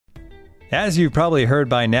As you've probably heard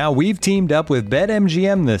by now, we've teamed up with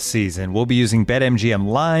BetMGM this season. We'll be using BetMGM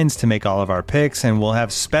lines to make all of our picks, and we'll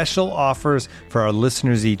have special offers for our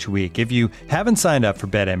listeners each week. If you haven't signed up for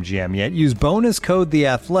BetMGM yet, use bonus code The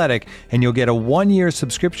Athletic, and you'll get a 1-year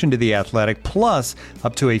subscription to The Athletic, plus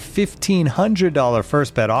up to a $1,500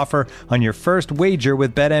 first bet offer on your first wager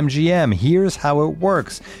with BetMGM. Here's how it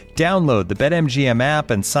works. Download the BetMGM app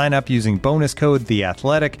and sign up using bonus code The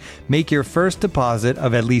Athletic. Make your first deposit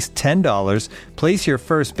of at least $10. Place your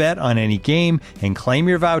first bet on any game and claim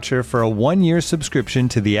your voucher for a 1-year subscription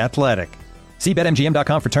to The Athletic. See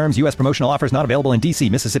BetMGM.com for terms. U.S. promotional offers not available in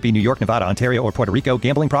D.C., Mississippi, New York, Nevada, Ontario, or Puerto Rico.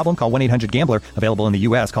 Gambling problem? Call 1-800-GAMBLER. Available in the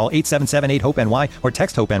U.S. Call 877-8-HOPE-NY or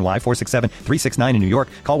text HOPE-NY 467-369 in New York.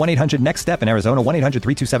 Call 1-800-NEXT-STEP in Arizona.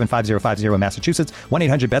 1-800-327-5050 in Massachusetts.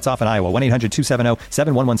 1-800-BETS-OFF in Iowa.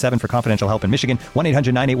 1-800-270-7117 for confidential help in Michigan.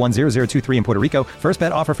 1-800-981-0023 in Puerto Rico. First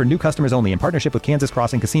bet offer for new customers only in partnership with Kansas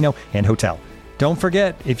Crossing Casino and Hotel. Don't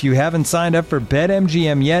forget, if you haven't signed up for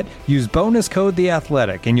BetMGM yet, use bonus code The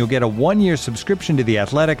Athletic, and you'll get a 1-year subscription to The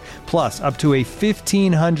Athletic, plus up to a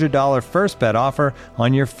 $1,500 first bet offer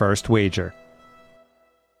on your first wager.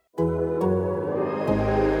 All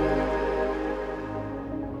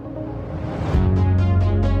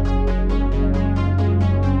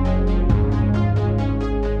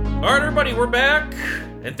right, everybody, we're back,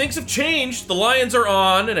 and things have changed. The Lions are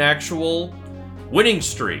on an actual winning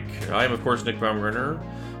streak. I am, of course, Nick Baumgartner,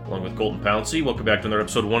 along with Colton Pouncey. Welcome back to another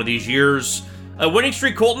episode of One of These Years. A winning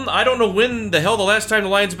streak, Colton. I don't know when the hell the last time the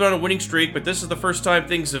Lions have been on a winning streak, but this is the first time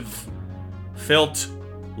things have felt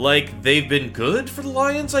like they've been good for the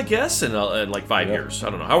Lions, I guess, in like 5 years. I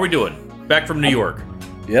don't know. How are we doing? Back from New York.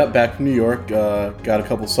 Yep, back from New York. Got a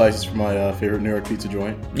couple slices from my favorite New York pizza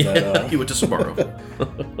joint. Yeah, you went to Sbarro.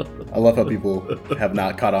 I love how people have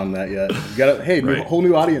not caught on that yet. You got a whole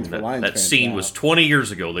new audience for Lions fans. That scene was 20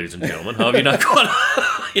 years ago, ladies and gentlemen. How have you not caught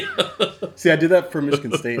on? See, I did that for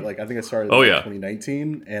Michigan State. I think I started in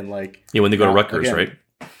 2019, and when they go to Rutgers, again, right?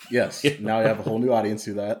 Yes. Yeah. Now I have a whole new audience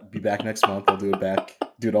do that. Be back next month. I'll do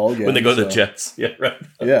it all again. When they go to the Jets, yeah, right.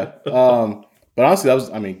 Yeah. But honestly, that was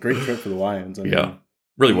great trip for the Lions.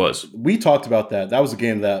 Really was. We talked about that. That was a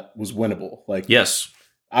game that was winnable. Yes.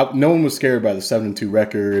 No one was scared by the 7-2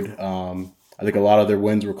 record. I think a lot of their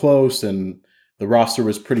wins were close, and the roster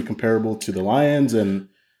was pretty comparable to the Lions. And,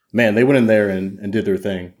 man, they went in there and did their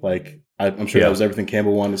thing. I'm sure that was everything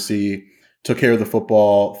Campbell wanted to see. Took care of the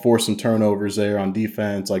football, forced some turnovers there on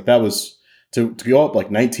defense. That was to go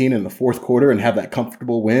up 19 in the fourth quarter and have that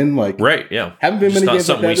comfortable win. Right, yeah. Haven't been many games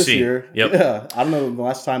like that this year. Yep. Yeah. I don't know the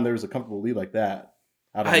last time there was a comfortable lead like that.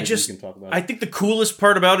 I think the coolest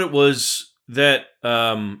part about it was that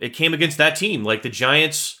it came against that team. The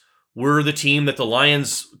Giants were the team that the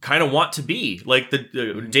Lions kind of want to be.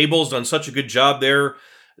 The Daboll's done such a good job there.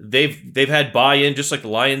 They've had buy-in just like the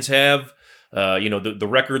Lions have. The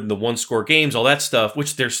record and the one-score games, all that stuff,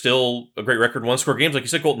 which they're still a great record, one-score games. Like you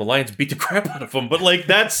said, Colton, the Lions beat the crap out of them. But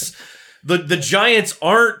that's the Giants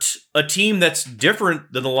aren't a team that's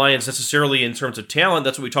different than the Lions necessarily in terms of talent.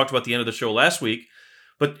 That's what we talked about at the end of the show last week.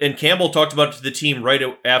 And Campbell talked about it to the team right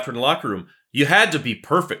after in the locker room. You had to be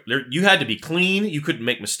perfect. You had to be clean. You couldn't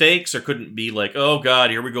make mistakes. There couldn't be oh,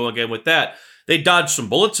 God, here we go again with that. They dodged some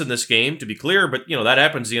bullets in this game, to be clear, but, that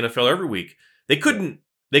happens in the NFL every week. They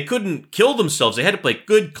couldn't kill themselves. They had to play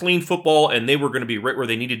good, clean football, and they were going to be right where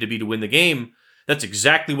they needed to be to win the game. That's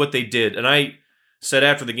exactly what they did. And I said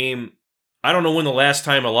after the game, I don't know when the last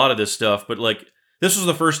time a lot of this stuff, but, this was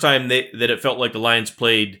the first time that it felt like the Lions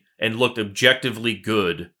played and looked objectively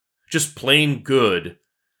good, just plain good,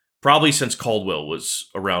 probably since Caldwell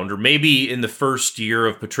was around, or maybe in the first year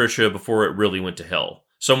of Patricia before it really went to hell.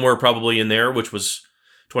 Somewhere probably in there, which was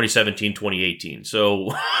 2017, 2018.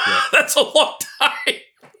 So that's a long time.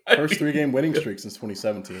 First 3-game winning streak since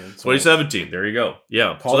 2017. So 2017, there you go.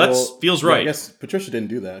 Yeah, Caldwell, so that feels right. I guess Patricia didn't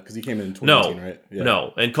do that because he came in 2018, right? Yeah.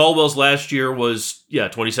 No, and Caldwell's last year was,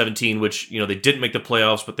 2017, which, they didn't make the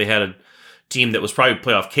playoffs, but they had a team that was probably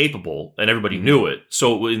playoff capable, and everybody knew it.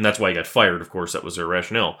 So, and that's why he got fired, of course. That was their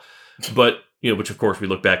rationale. But, which, of course, we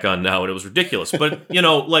look back on now, and it was ridiculous. But,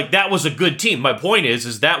 that was a good team. My point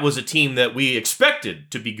is that was a team that we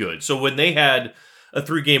expected to be good. So when they had a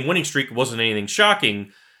 3-game winning streak, it wasn't anything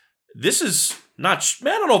shocking. This is not, I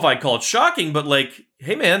don't know if I'd call it shocking, but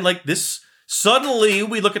hey man, this, suddenly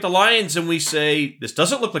we look at the Lions and we say, this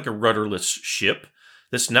doesn't look like a rudderless ship.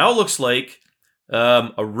 This now looks like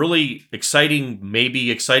a really exciting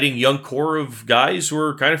young core of guys who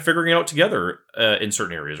are kind of figuring it out together in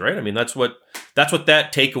certain areas, right? I mean, that's what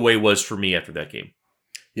that takeaway was for me after that game.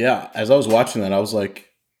 Yeah, as I was watching that, I was like,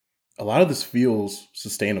 a lot of this feels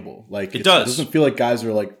sustainable. It does. It doesn't feel like guys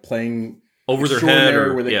are playing over their head,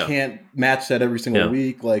 or where they can't match that every single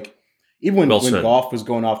week. Like even when Goff was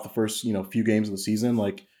going off the first few games of the season,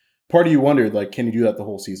 like part of you wondered like, can you do that the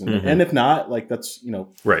whole season? And if not, like that's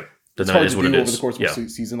right. It's hard to do over the course of a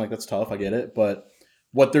season. Like that's tough. I get it, but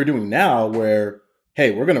what they're doing now, where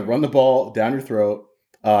hey, we're going to run the ball down your throat.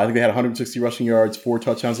 I think they had 160 rushing yards, 4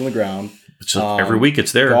 touchdowns on the ground. Every week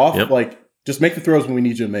it's there. Goff, like just make the throws when we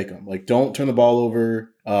need you to make them. Like don't turn the ball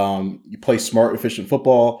over. You play smart, efficient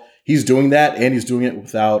football. He's doing that, and he's doing it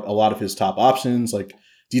without a lot of his top options. Like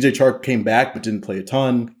DJ Chark came back but didn't play a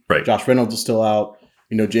ton. Right. Josh Reynolds is still out.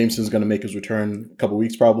 Jameson's going to make his return a couple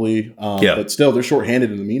weeks probably. But still, they're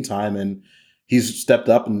shorthanded in the meantime, and he's stepped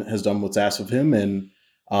up and has done what's asked of him. And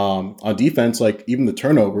on defense, like even the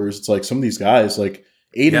turnovers, it's like some of these guys, like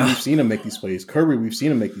Aiden, we've seen him make these plays. Kirby, we've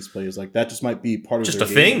seen him make these plays. Like that just might be part of just their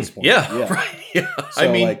a game thing. Yeah, right. Yeah, so,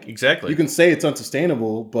 I mean, like, exactly. You can say it's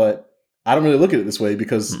unsustainable, but I don't really look at it this way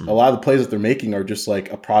because a lot of the plays that they're making are just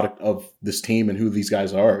like a product of this team and who these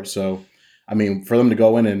guys are. So, I mean, for them to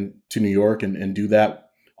go in to New York and do that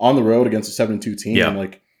on the road against a 7-2 team,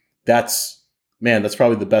 like that's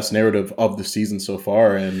probably the best narrative of the season so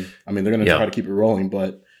far. And I mean, they're going to try to keep it rolling,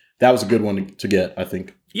 but that was a good one to get, I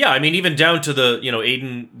think. Yeah, I mean, even down to the,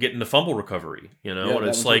 Aiden getting the fumble recovery, and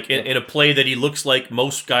it's like in a play that he looks like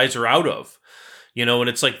most guys are out of, and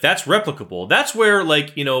it's like, that's replicable. That's where,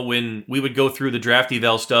 like, when we would go through the draft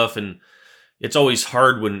eval stuff, and it's always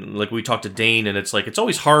hard when, like, we talked to Dane, and it's like, it's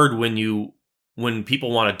always hard when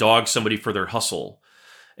people want to dog somebody for their hustle.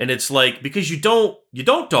 And it's like, because you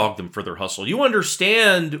don't dog them for their hustle. You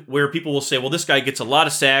understand where people will say, well, this guy gets a lot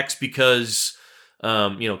of sacks because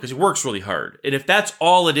because he works really hard. And if that's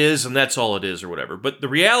all it is, and that's all it is or whatever. But the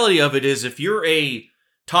reality of it is if you're a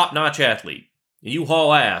top-notch athlete and you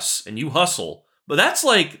haul ass and you hustle, but that's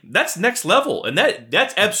next level. And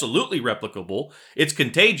that's absolutely replicable. It's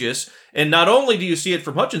contagious. And not only do you see it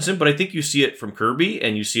from Hutchinson, but I think you see it from Kirby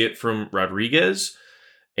and you see it from Rodriguez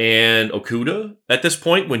and Okudah at this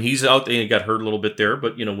point when he's out there. He got hurt a little bit there,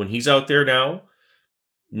 but when he's out there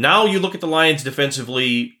now you look at the Lions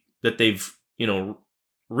defensively that they've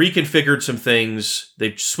reconfigured some things.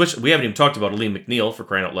 They've switched. We haven't even talked about Aleem McNeil, for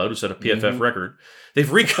crying out loud, who set a PFF record. They've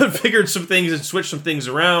reconfigured some things and switched some things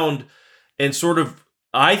around, and sort of,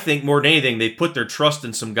 I think more than anything, they put their trust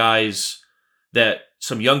in some young guys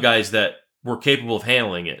that were capable of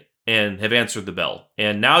handling it and have answered the bell.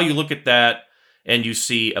 And now you look at that and you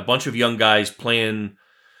see a bunch of young guys playing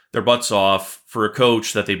their butts off for a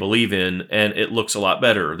coach that they believe in, and it looks a lot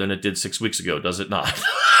better than it did 6 weeks ago, does it not?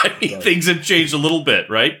 I mean, things have changed a little bit,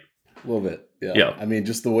 right? A little bit, yeah. I mean,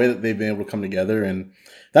 just the way that they've been able to come together, and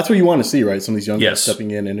that's what you want to see, right? Some of these young guys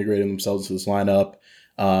stepping in, integrating themselves into this lineup.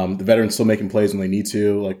 The veterans still making plays when they need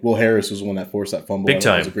to. Like Will Harris was the one that forced that fumble. Big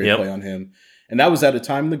time. That was a great play on him. And that was at a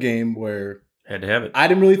time in the game where had to have it. I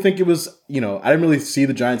didn't really think it was, I didn't really see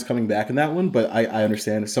the Giants coming back in that one, but I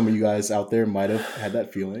understand some of you guys out there might have had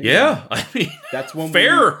that feeling. Yeah. I mean, that's when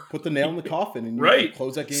fair. we put the nail in the coffin and you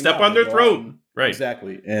close that game Step out on their throat. Right.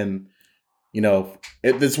 Exactly. And,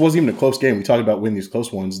 this wasn't even a close game. We talked about winning these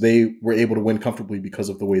close ones. They were able to win comfortably because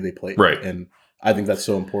of the way they played. Right. And I think that's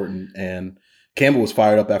so important. And Campbell was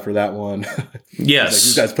fired up after that one. Yes.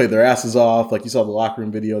 These guys played their asses off. Like you saw the locker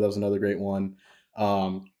room video. That was another great one.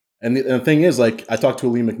 And the thing is, like, I talked to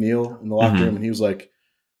Aleem McNeil in the locker room, and he was like,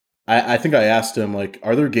 I think I asked him, like,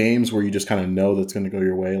 are there games where you just kind of know that's going to go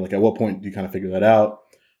your way? Like, at what point do you kind of figure that out?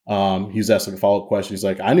 He was asked like a follow-up question. He's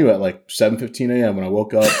like, I knew at like 7:15 a.m. when I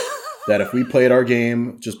woke up that if we played our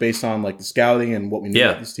game just based on like the scouting and what we knew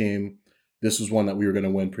about this team, this was one that we were going to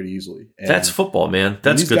win pretty easily. And that's football, man.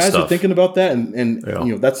 That's good stuff. These guys are thinking about that, and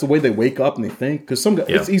that's the way they wake up and they think. Because some guys,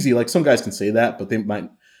 it's easy. Like some guys can say that, but they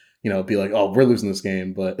might. Be like, oh, we're losing this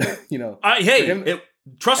game, but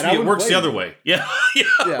trust me, it works the other way. Yeah,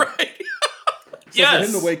 right. So for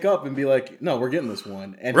him to wake up and be like, no, we're getting this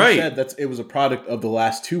one, and he said it was a product of the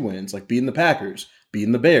last 2 wins, like beating the Packers,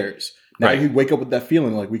 beating the Bears. Now he'd wake up with that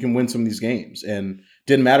feeling like we can win some of these games, and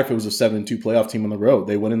didn't matter if it was a 7-2 playoff team on the road.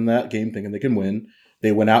 They went in that game thinking they can win.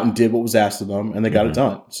 They went out and did what was asked of them, and they got it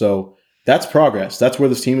done. So that's progress. That's where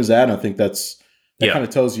this team is at, and I think that kind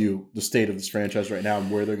of tells you the state of this franchise right now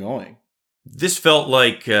and where they're going. This felt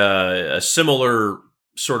like a similar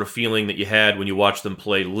sort of feeling that you had when you watched them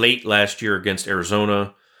play late last year against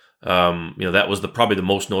Arizona. That was probably the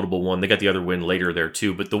most notable one. They got the other win later there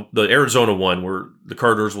too, but the Arizona one where the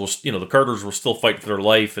Carters were still fighting for their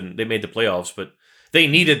life and they made the playoffs, but they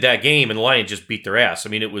needed that game and the Lions just beat their ass. I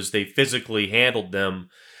mean, they physically handled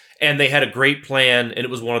them. And they had a great plan, and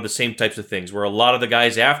it was one of the same types of things where a lot of the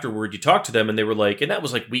guys afterward, you talk to them, and they were like, and that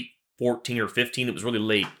was like week 14 or 15. It was really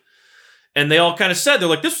late. And they all kind of said, they're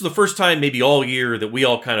like, this was the first time maybe all year that we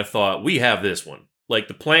all kind of thought, we have this one. Like,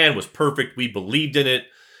 the plan was perfect. We believed in it.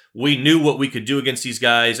 We knew what we could do against these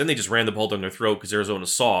guys, and they just ran the ball down their throat because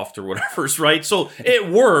Arizona's soft or whatever, right? So it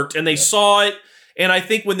worked, and they saw it. And I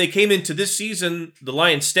think when they came into this season, the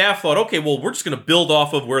Lions staff thought, okay, well, we're just going to build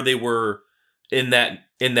off of where they were in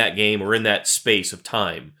that game or in that space of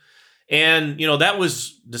time. And, that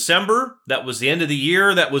was December. That was the end of the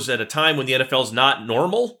year. That was at a time when the NFL is not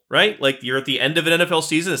normal, right? Like, you're at the end of an NFL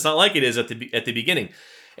season. It's not like it is at the beginning.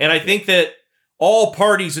 And I think that all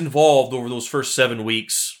parties involved over those first 7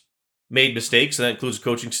 weeks made mistakes, and that includes the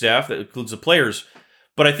coaching staff, that includes the players.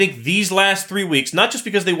 But I think these last 3 weeks, not just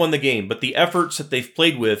because they won the game, but the efforts that they've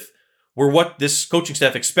played with were what this coaching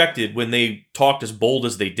staff expected when they talked as bold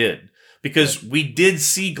as they did. Because we did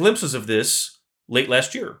see glimpses of this late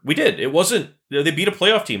last year. We did. It wasn't, they beat a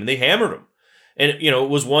playoff team and they hammered them. And, it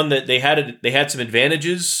was one that they had some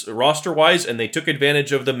advantages roster-wise, and they took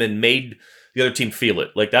advantage of them and made the other team feel it.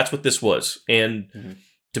 Like, that's what this was. And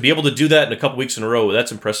to be able to do that in a couple weeks in a row,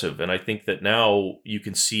 that's impressive. And I think that now you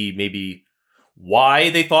can see maybe why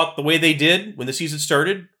they thought the way they did when the season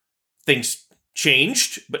started. Things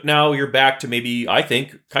changed, but now you're back to maybe, I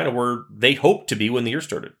think, kind of where they hoped to be when the year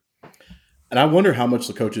started. And I wonder how much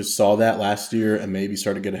the coaches saw that last year and maybe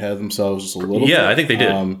started to get ahead of themselves just a little bit. Yeah, I think they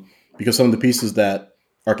did. Because some of the pieces that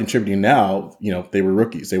are contributing now, they were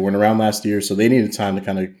rookies. They weren't around last year, so they needed time to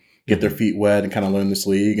kind of get their feet wet and kind of learn this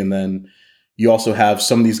league. And then you also have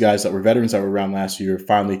some of these guys that were veterans that were around last year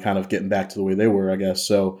finally kind of getting back to the way they were, I guess.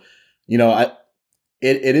 So,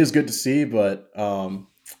 it is good to see, but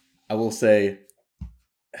I will say,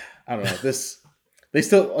 I don't know, they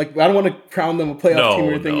still, like, I don't want to crown them a playoff team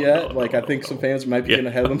or anything yet. I think some fans might be getting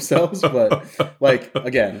ahead of themselves, but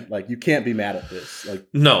again, you can't be mad at this.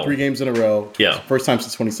 3 games in a row. Yeah. First time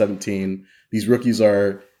since 2017. These rookies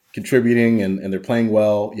are contributing and they're playing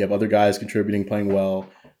well. You have other guys contributing, playing well.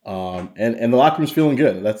 And the locker room's feeling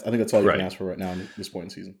good. I think that's all you can ask for right now in this point in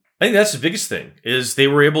the season. I think that's the biggest thing is they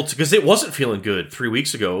were able to, because it wasn't feeling good 3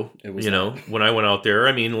 weeks ago, when I went out there.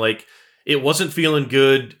 I mean, it wasn't feeling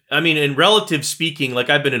good. I mean, in relative speaking,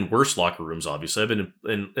 I've been in worse locker rooms, obviously. I've been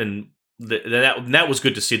in that was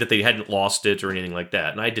good to see that they hadn't lost it or anything like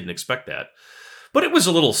that. And I didn't expect that. But it was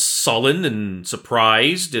a little sullen and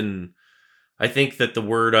surprised. And I think that the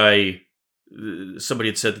word somebody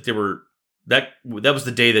had said that they were, that was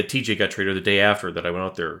the day that TJ got traded, or the day after that I went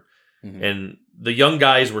out there. Mm-hmm. And the young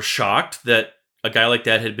guys were shocked that a guy like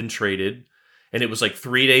that had been traded. And it was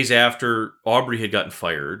 3 days after Aubrey had gotten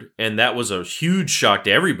fired. And that was a huge shock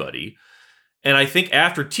to everybody. And I think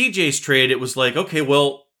after TJ's trade, it was okay,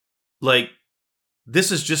 well,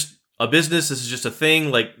 this is just a business. This is just a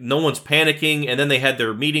thing. No one's panicking. And then they had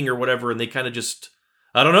their meeting or whatever. And they kind of just,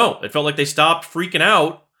 I don't know. It felt like they stopped freaking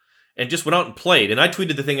out and just went out and played. And I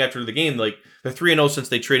tweeted the thing after the game, they're 3-0 since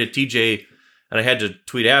they traded TJ. And I had to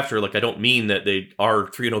tweet after, I don't mean that they are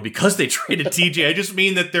 3-0 because they traded TJ. I just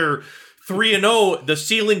mean that they're 3-0. The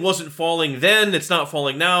ceiling wasn't falling then. It's not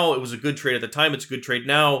falling now. It was a good trade at the time. It's a good trade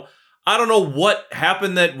now. I don't know what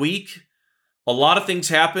happened that week. A lot of things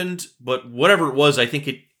happened, but whatever it was, I think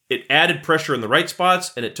it added pressure in the right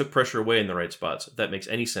spots and it took pressure away in the right spots, if that makes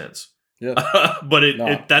any sense. Yeah. But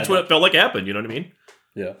that's what it felt like happened. You know what I mean?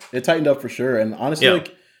 Yeah. It tightened up for sure. And honestly,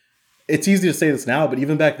 it's easy to say this now, but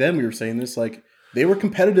even back then we were saying this, they were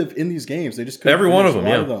competitive in these games. They just couldn't every one of them,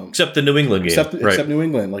 yeah. Except the New England game. Except New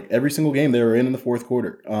England. Every single game they were in the fourth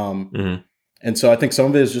quarter. And so I think some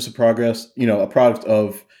of it is just a product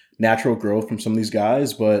of natural growth from some of these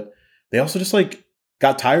guys, but they also just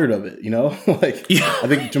got tired of it, I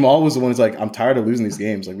think Jamal was the one who's I'm tired of losing these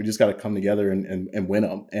games. We just got to come together and win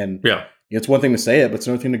them. And it's one thing to say it, but it's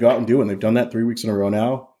another thing to go out and do. And they've done that 3 weeks in a row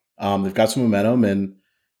now. They've got some momentum, and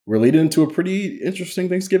we're leading into a pretty interesting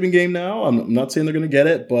Thanksgiving game now. I'm not saying they're going to get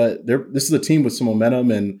it, but this is a team with some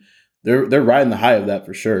momentum, and they're riding the high of that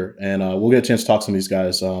for sure. And we'll get a chance to talk to some of these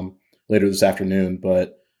guys later this afternoon.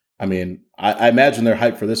 But I mean, I imagine they're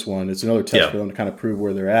hyped for this one. It's another test for them to kind of prove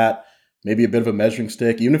where they're at. Maybe a bit of a measuring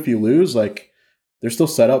stick. Even if you lose, they're still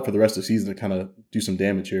set up for the rest of the season to kind of do some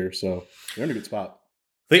damage here. So they're in a good spot.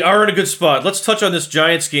 They are in a good spot. Let's touch on this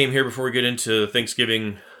Giants game here before we get into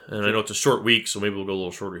Thanksgiving. And I know it's a short week, so maybe we'll go a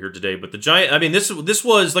little shorter here today. But the Giants, I mean, this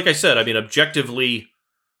was, like I said, objectively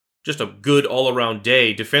just a good all-around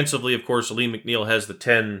day. Defensively, of course, Alim McNeill has the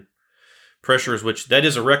 10 pressures, which that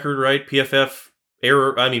is a record, right? PFF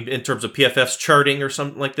error, in terms of PFF's charting or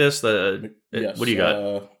something like this. Yes, what do you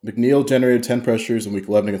got? McNeill generated 10 pressures in Week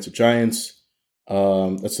 11 against the Giants.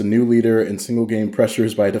 That's the new leader in single-game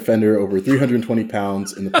pressures by a defender over 320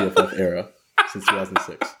 pounds in the PFF era since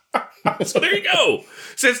 2006. So there you go.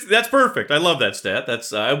 So that's perfect. I love that stat.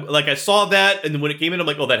 That's I saw that, and when it came in, I'm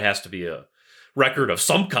like, oh, that has to be a record of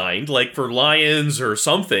some kind, like for Lions or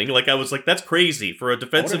something. Like I was like, that's crazy for a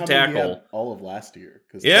defensive tackle. All of last year.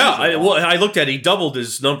 Yeah, I looked at it. He doubled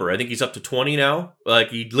his number. I think he's up to 20 now. Like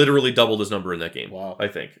he literally doubled his number in that game. Wow. I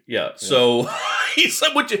think. Yeah. So he's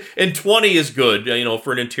and 20 is good,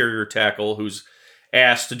 for an interior tackle who's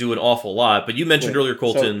asked to do an awful lot. But you mentioned earlier,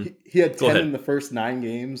 Colton. So he had 10 in the first 9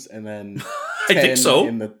 games, and then I think so.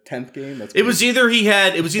 In the 10th game. It was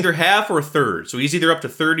either half or a third. So he's either up to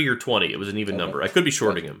 30 or 20. It was an even number. I could be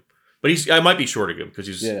shorting him. But I might be shorting him because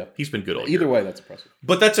he's been good all year. Either way, that's impressive.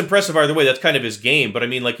 But that's impressive either way. That's kind of his game. But I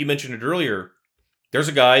mean, like you mentioned it earlier, there's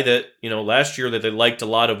a guy that, last year that they liked a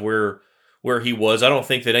lot of where he was. I don't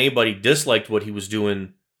think that anybody disliked what he was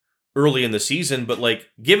doing early in the season, but like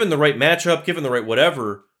given the right matchup, given the right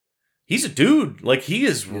whatever, he's a dude. Like he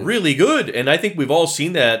is really good. And I think we've all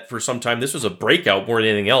seen that for some time. This was a breakout more than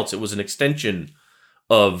anything else. It was an extension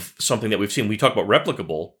of something that we've seen. We talk about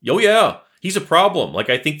replicable. Oh yeah, he's a problem. Like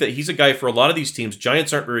I think that he's a guy for a lot of these teams.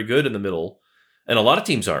 Giants aren't very good in the middle, and a lot of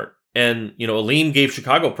teams aren't. And Aleem gave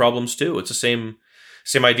Chicago problems too. It's the same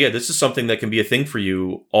idea. This is something that can be a thing for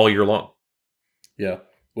you all year long. Yeah.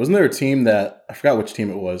 Wasn't there a team that, I forgot which team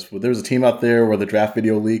it was, but there was a team out there where the draft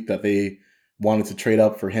video leaked that they wanted to trade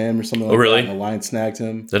up for him or something like really? that, and the Lions snagged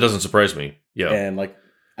him. That doesn't surprise me. Yeah.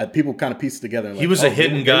 And people kind of pieced it together. And he was a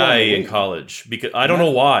hidden guy in college because I don't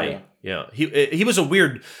know why. Yeah. He was a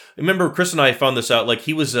weird, I remember Chris and I found this out, like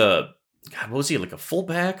he was what was he, like a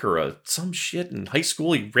fullback or some shit in high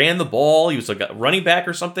school? He ran the ball. He was like a running back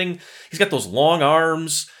or something. He's got those long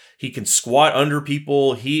arms. He can squat under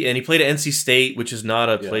people. He played at NC State, which is not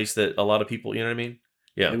a place that a lot of people, you know what I mean?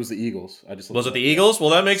 Yeah. It was the Eagles. Was it the Eagles?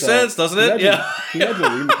 Well, that makes sense, doesn't it? Yeah. Can you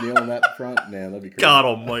imagine Lee McNeil in that front? Man, that'd be crazy. God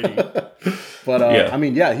almighty. But, I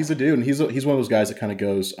mean, yeah, he's a dude, and he's one of those guys that kind of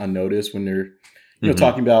goes unnoticed when they're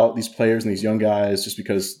talking about these players and these young guys just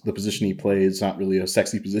because the position he plays is not really a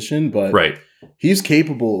sexy position, but he's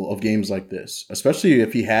capable of games like this, especially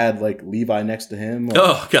if he had, like, Levi next to him. Like,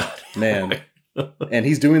 oh, God. Man. And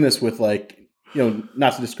he's doing this with, like,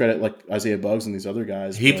 not to discredit like Isaiah Buggs and these other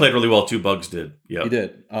guys. He played really well too. Buggs did. Yeah, he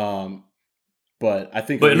did. But I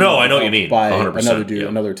think, I know what you mean. By another dude,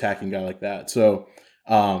 another attacking guy like that. So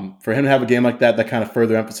for him to have a game like that kind of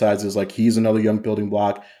further emphasizes like he's another young building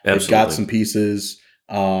block. They've got some pieces.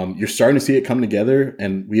 You're starting to see it come together,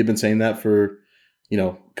 and we have been saying that for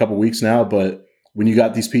a couple weeks now. But when you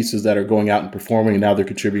got these pieces that are going out and performing, and now they're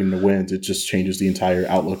contributing to wins, it just changes the entire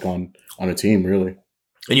outlook on a team, really.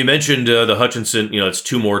 And you mentioned the Hutchinson, it's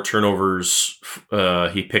 2 more turnovers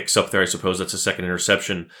he picks up there. I suppose that's a second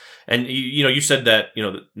interception. And, you said that,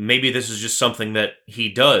 maybe this is just something that he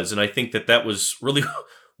does. And I think that was really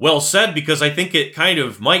well said, because I think it kind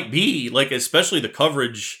of might be, like, especially the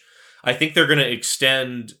coverage. I think they're going to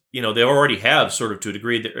extend, they already have sort of to a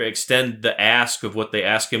degree, extend the ask of what they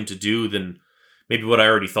ask him to do than maybe what I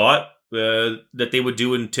already thought that they would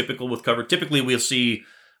do in typical with cover. Typically, we'll see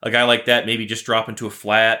a guy like that maybe just drop into a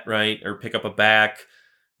flat, right, or pick up a back.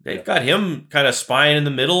 They've got him kind of spying in the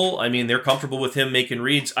middle. I mean, they're comfortable with him making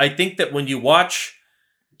reads. I think that when you watch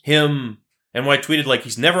him, and when I tweeted, like,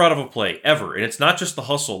 he's never out of a play, ever. And it's not just the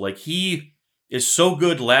hustle. Like, he is so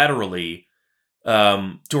good laterally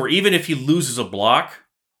to where even if he loses a block,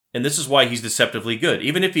 and this is why he's deceptively good,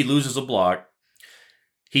 even if he loses a block,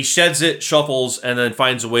 he sheds it, shuffles, and then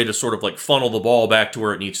finds a way to sort of like funnel the ball back to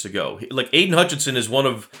where it needs to go. Like Aiden Hutchinson is one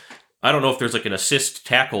of, I don't know if there's like an assist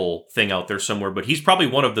tackle thing out there somewhere, but he's probably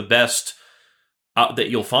one of the best that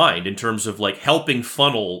you'll find in terms of like helping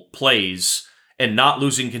funnel plays and not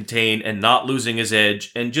losing contain and not losing his edge.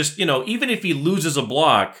 And just, even if he loses a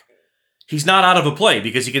block, he's not out of a play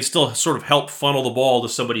because he can still sort of help funnel the ball to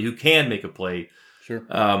somebody who can make a play. Sure.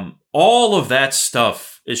 All of that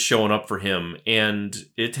stuff is showing up for him, and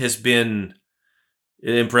it has been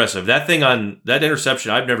impressive. That thing on that interception,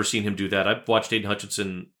 I've never seen him do that. I've watched Aiden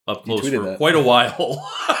Hutchinson up close for quite a while.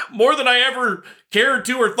 More than I ever cared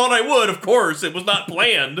to or thought I would, of course. It was not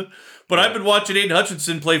planned. But I've been watching Aiden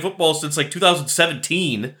Hutchinson play football since like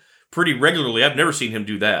 2017 pretty regularly. I've never seen him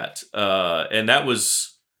do that. And that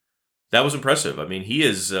was impressive. I mean, he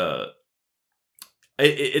is...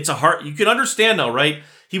 it's a hard... You can understand now, right?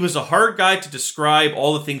 He was a hard guy to describe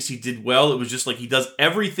all the things he did well. It was just like he does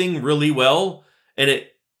everything really well, and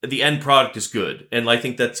the end product is good. And I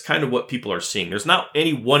think that's kind of what people are seeing. There's not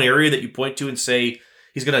any one area that you point to and say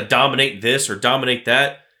he's going to dominate this or dominate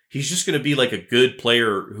that. He's just going to be like a good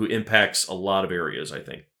player who impacts a lot of areas, I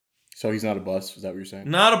think. So he's not a bust? Is that what you're saying?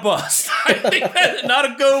 Not a bust. I think not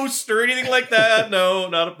a ghost or anything like that. No,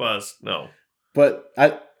 not a bust. No. But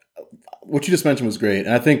what you just mentioned was great.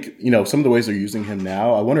 And I think, some of the ways they're using him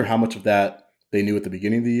now, I wonder how much of that they knew at the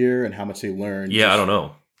beginning of the year and how much they learned. Yeah, I don't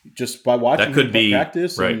know. Just by watching that could be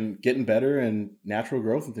practice right. and getting better and natural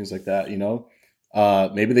growth and things like that,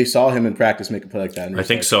 maybe they saw him in practice make a play like that. And I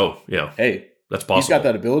think so. Yeah. Hey, that's possible. He's got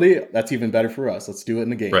that ability. That's even better for us. Let's do it in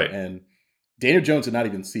the game. Right. And Daniel Jones did not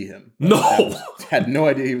even see him. No. Had no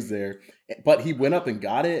idea he was there. But he went up and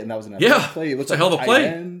got it, and that was an play. It looked like a hell of a play.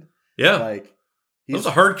 End. Yeah. Like, that was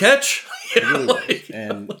a hard catch. Really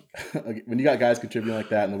and when you got guys contributing like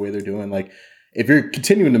that and the way they're doing, like, if you're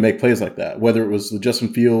continuing to make plays like that, whether it was the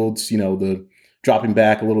Justin Fields, the dropping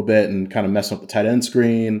back a little bit and kind of messing up the tight end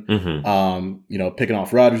screen, picking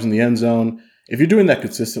off Rodgers in the end zone. If you're doing that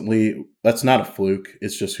consistently, that's not a fluke.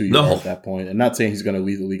 It's just who you are at that point. And not saying he's going to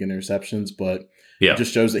lead the league in interceptions, but it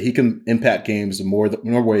just shows that he can impact games in more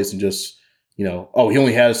ways than just, he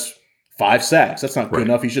only has 5 sacks. That's not good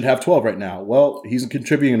enough. He should have 12 right now. Well, he's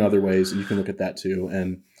contributing in other ways, and you can look at that too.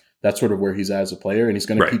 And that's sort of where he's at as a player, and he's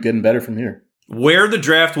going to keep getting better from here. Where the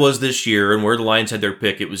draft was this year and where the Lions had their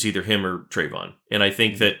pick, it was either him or Trayvon. And I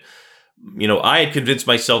think that, I had convinced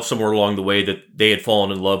myself somewhere along the way that they had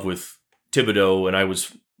fallen in love with Thibodeau, and I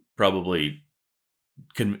was probably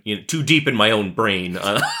too deep in my own brain.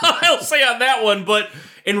 I'll say on that one. But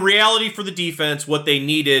in reality, for the defense, what they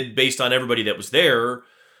needed based on everybody that was there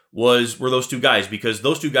were those two guys, because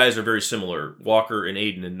those two guys are very similar, Walker and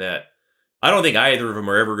Aiden, in that I don't think either of them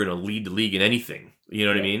are ever going to lead the league in anything. You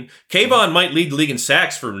know what I mean? Kayvon might lead the league in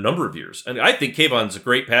sacks for a number of years. And I think Kayvon's a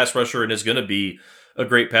great pass rusher and is going to be a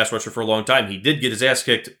great pass rusher for a long time. He did get his ass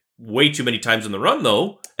kicked way too many times in the run,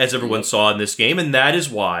 though, as everyone saw in this game. And that is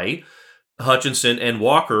why Hutchinson and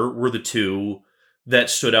Walker were the two that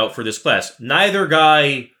stood out for this class. Neither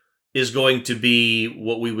guy is going to be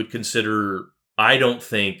what we would consider, I don't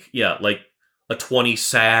think, like a 20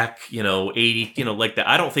 sack, 80, like that.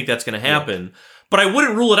 I don't think that's going to happen. Yeah. But I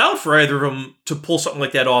wouldn't rule it out for either of them to pull something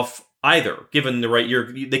like that off either, given the right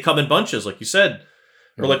year. They come in bunches, like you said.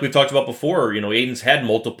 Or like we've talked about before, Aiden's had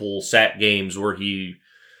multiple sack games where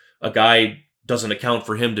a guy doesn't account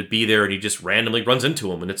for him to be there and he just randomly runs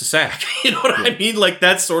into him and it's a sack. You know what I mean? Like,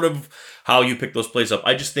 that's sort of how you pick those plays up.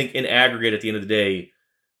 I just think in aggregate at the end of the day,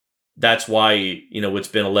 that's why, it's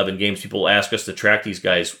been 11 games. People ask us to track these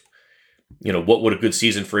guys. What would a good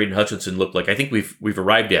season for Aiden Hutchinson look like? I think we've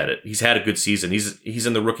arrived at it. He's had a good season. He's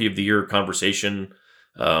in the Rookie of the Year conversation.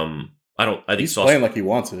 I think he's playing like he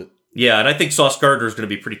wants it. Yeah, and I think Sauce Gardner is going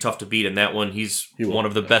to be pretty tough to beat in that one. He's one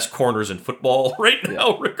of the best corners in football right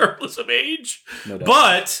now, regardless of age. No doubt.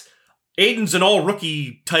 But Aiden's an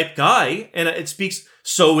all-rookie type guy, and it speaks.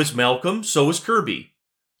 So is Malcolm. So is Kirby.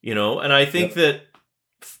 And I think that,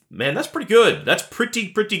 man, that's pretty good. That's pretty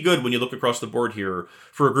good when you look across the board here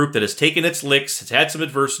for a group that has taken its licks, has had some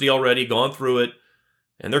adversity already, gone through it,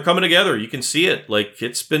 and they're coming together. You can see it. Like,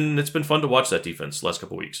 it's been fun to watch that defense the last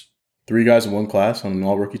couple of weeks. 3 guys in one class on an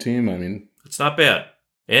all-rookie team. I mean, it's not bad.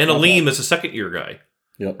 And Aleem is a second-year guy.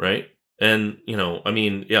 Yep. Right? And,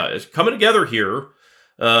 it's coming together here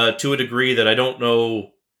to a degree that I don't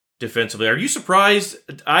know defensively. Are you surprised?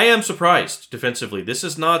 I am surprised defensively. This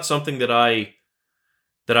is not something that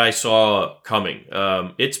I saw coming.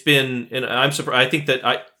 It's been, and I'm surprised. I think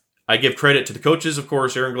that I give credit to the coaches, of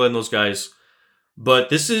course, Aaron Glenn, those guys. But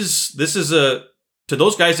this is to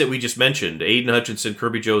those guys that we just mentioned, Aiden Hutchinson,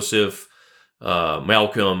 Kirby Joseph,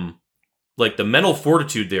 Malcolm, like the mental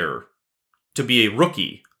fortitude there to be a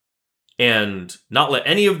rookie and not let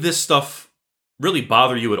any of this stuff really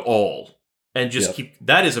bother you at all and just keep,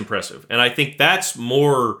 that is impressive. And I think that's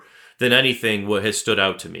more than anything what has stood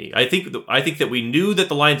out to me. I think that we knew that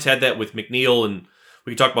the Lions had that with McNeil, and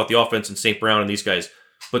we can talk about the offense and St. Brown and these guys.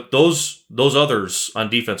 But those others on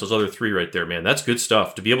defense, those other 3 right there, man, that's good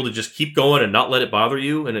stuff. To be able to just keep going and not let it bother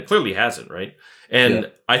you, and it clearly hasn't, right?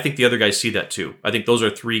 And I think the other guys see that too. I think those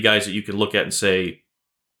are 3 guys that you can look at and say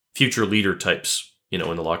future leader types, in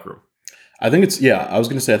the locker room. I think it's, I was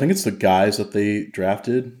going to say, I think it's the guys that they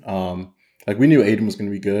drafted. Like, we knew Aiden was going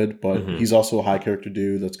to be good, but he's also a high character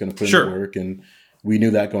dude that's going to put in the work, and we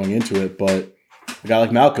knew that going into it. But a guy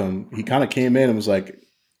like Malcolm, he kind of came in and was like,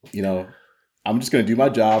 I'm just going to do my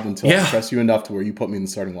job until I impress you enough to where you put me in the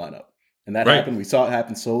starting lineup. And that happened. We saw it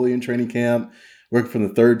happen slowly in training camp, working from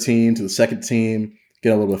the 3rd team to the 2nd team,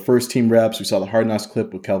 getting a little bit of first team reps. We saw the Hard Knocks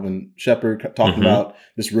clip with Kelvin Shepard talking about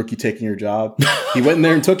this rookie taking your job. He went in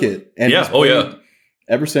there and took it. And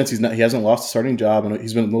ever since, he hasn't lost a starting job, and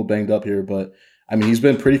he's been a little banged up here, but I mean, he's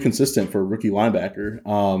been pretty consistent for a rookie linebacker.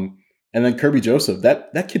 And then Kirby Joseph,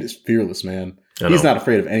 that kid is fearless, man. He's not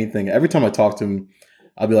afraid of anything. Every time I talk to him,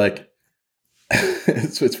 I'll be like,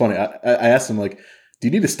 it's funny. I asked him, like, do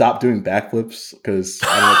you need to stop doing backflips? Because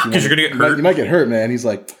you're going to get hurt. You might get hurt, man. He's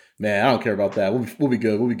like, man, I don't care about that. We'll be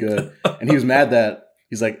good. We'll be good. And he was mad that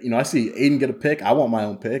he's like, I see Aiden get a pick. I want my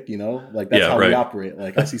own pick, Like, that's how we operate.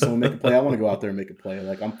 Like, I see someone make a play. I want to go out there and make a play.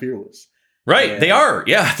 Like, I'm fearless. Right. And they are.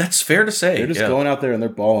 Yeah, that's fair to say. They're just going out there and they're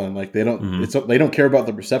balling. Like, they don't they don't care about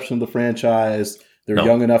the perception of the franchise. They're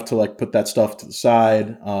young enough to, like, put that stuff to the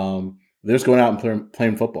side. They're just going out and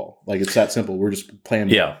playing football. Like, it's that simple. We're just playing.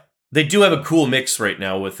 Yeah. They do have a cool mix right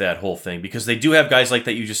now with that whole thing because they do have guys like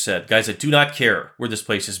that you just said, guys that do not care where this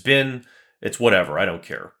place has been. It's whatever. I don't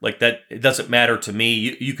care. Like that, it doesn't matter to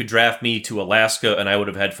me. You could draft me to Alaska and I would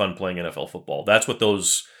have had fun playing NFL football. That's what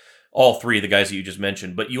all three of the guys that you just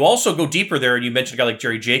mentioned. But you also go deeper there and you mentioned a guy like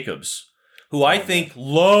Jerry Jacobs, who I think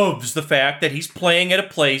loves the fact that he's playing at a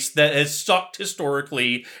place that has sucked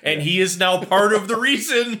historically and he is now part of the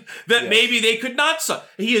reason that maybe they could not suck.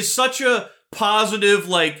 He is such a positive,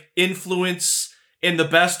 like, influence in the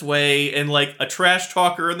best way and, like, a trash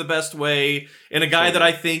talker in the best way and a guy that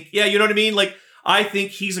I think, you know what I mean? Like, I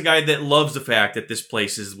think he's a guy that loves the fact that this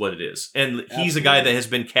place is what it is. And he's a guy that has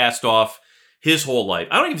been cast off his whole life.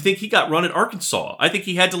 I don't even think he got run at Arkansas. I think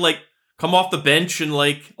he had to, like, come off the bench and,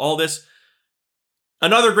 like, all this.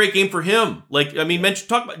 Another great game for him. Like, I mean,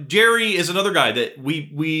 talk about Jerry is another guy that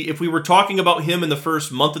we if we were talking about him in the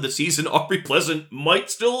first month of the season, Aubrey Pleasant might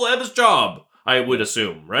still have his job, I would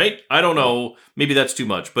assume, right? I don't know. Maybe that's too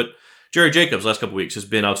much. But Jerry Jacobs, last couple of weeks, has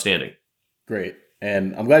been outstanding. Great.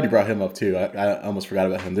 And I'm glad you brought him up, too. I almost forgot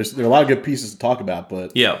about him. There are a lot of good pieces to talk about,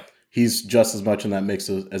 but he's just as much in that mix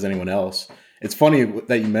as anyone else. It's funny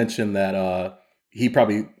that you mentioned that he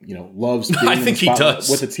probably, loves being I think he does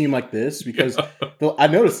with a team like this because I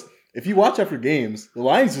noticed if you watch after games, the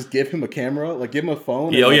Lions just give him a camera, like give him a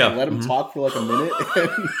phone, and let him talk for like a minute. And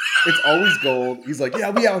it's always gold. He's like, "Yeah,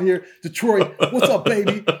 we out here, Detroit. What's up,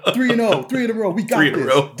 baby? 3-0, 3 in a row. We got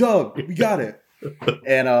this, Doug. We got it."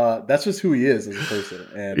 And that's just who he is as a person.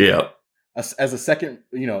 And as a second,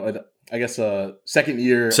 I guess a second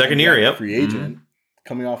year free agent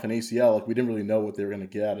coming off an ACL, like we didn't really know what they were going to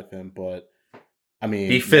get out of him, but. I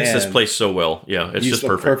mean, he fits this place so well. Yeah, it's just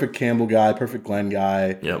perfect. Perfect Campbell guy, perfect Glenn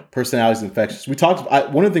guy. Personality's infectious. We talked.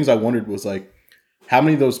 One of the things I wondered was like, how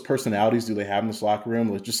many of those personalities do they have in this locker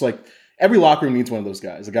room? Like, just like every locker room needs one of those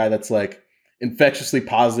guys. A guy that's like infectiously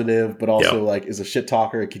positive, but also like is a shit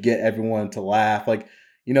talker. It could get everyone to laugh. Like,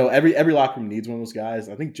 every locker room needs one of those guys.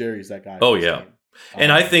 I think Jerry's that guy. Oh yeah,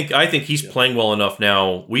 and I think he's playing well enough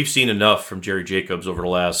now. We've seen enough from Jerry Jacobs over the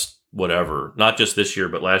last not just this year,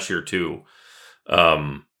 but last year too.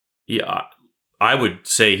 I would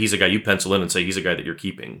say he's a guy you pencil in and say he's a guy that you're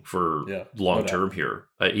keeping for long term here.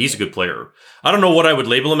 He's a good player. I don't know what I would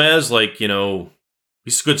label him as. Like, he's a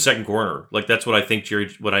good second corner. Like that's what I think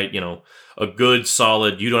Jerry. A good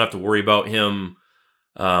solid. You don't have to worry about him.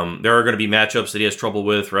 There are going to be matchups that he has trouble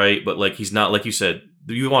with, right? But like he's not, like you said.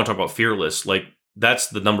 You want to talk about fearless? Like that's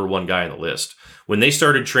the number one guy on the list. When they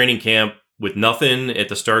started training camp with nothing at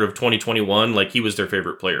the start of 2021, like he was their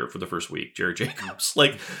favorite player for the first week, Jerry Jacobs.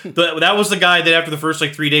 Like that was the guy that after the first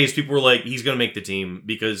like 3 days, people were like, he's going to make the team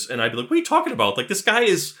and I'd be like, what are you talking about? Like this guy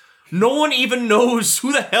no one even knows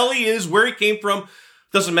who the hell he is, where he came from.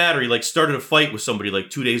 Doesn't matter. He like started a fight with somebody like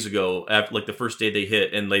 2 days ago after like the first day they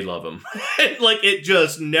hit and they love him. And like it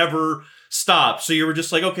just never stopped. So you were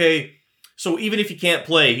just like, okay, so even if he can't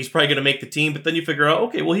play, he's probably going to make the team. But then you figure out,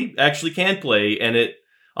 okay, well, he actually can play. And it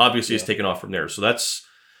obviously has taken off from there. So that's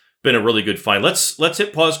been a really good find. Let's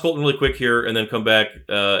hit pause, Colton, really quick here, and then come back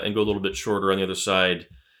and go a little bit shorter on the other side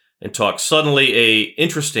and talk suddenly a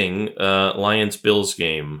interesting Lions-Bills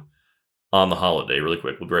game on the holiday. Really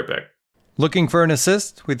quick. We'll be right back. Looking for an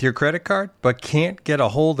assist with your credit card, but can't get a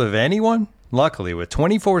hold of anyone? Luckily, with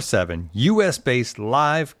 24/7 U.S.-based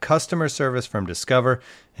live customer service from Discover,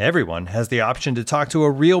 everyone has the option to talk to a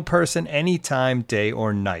real person anytime, day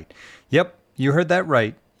or night. Yep, you heard that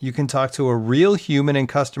right. You can talk to a real human in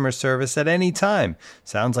customer service at any time.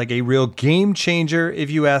 Sounds like a real game changer if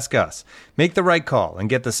you ask us. Make the right call and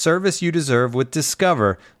get the service you deserve with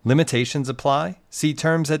Discover. Limitations apply. See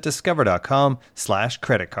terms at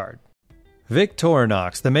discover.com/creditcard.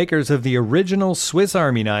 Victorinox, the makers of the original Swiss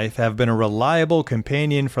Army knife, have been a reliable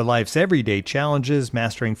companion for life's everyday challenges,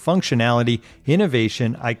 mastering functionality,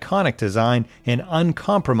 innovation, iconic design, and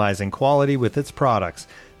uncompromising quality with its products.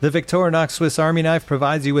 The Victorinox Swiss Army knife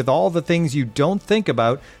provides you with all the things you don't think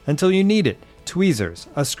about until you need it. Tweezers,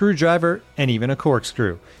 a screwdriver, and even a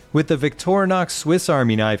corkscrew. With the Victorinox Swiss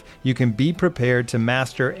Army knife, you can be prepared to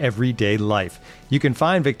master everyday life. You can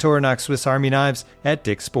find Victorinox Swiss Army knives at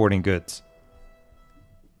Dick's Sporting Goods.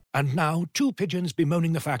 And now, 2 pigeons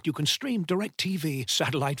bemoaning the fact you can stream DirecTV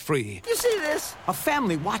satellite-free. You see this? A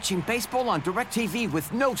family watching baseball on DirecTV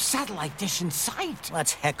with no satellite dish in sight.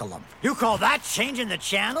 Let's heckle them. You call that changing the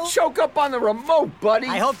channel? Choke up on the remote, buddy.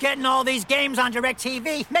 I hope getting all these games on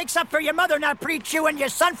DirecTV makes up for your mother not pre-chewing your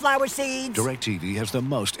sunflower seeds. DirecTV has the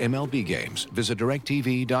most MLB games. Visit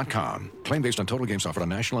DirecTV.com. Claim based on total games offered on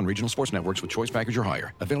national and regional sports networks with choice package or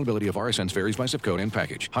higher. Availability of RSNs varies by zip code and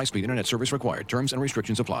package. High-speed internet service required. Terms and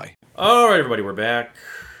restrictions apply. All right, everybody, we're back.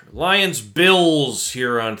 Lions-Bills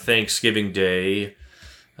here on Thanksgiving Day.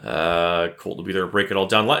 Colton will be there to break it all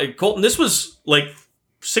down. Colton, this was like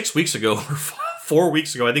 6 weeks ago or 4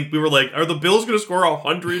 weeks ago. I think we were like, are the Bills going to score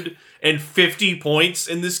 150 points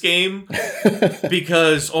in this game?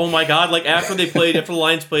 Because, oh my God, like after the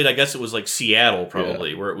Lions played, I guess it was like Seattle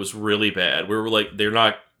probably, where it was really bad. We were like, they're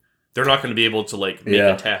not going to be able to like make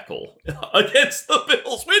a tackle against the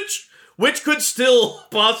Bills, which could still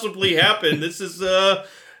possibly happen. This is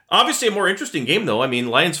obviously a more interesting game, though. I mean,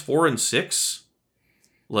 Lions 4-6.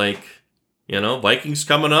 Like, Vikings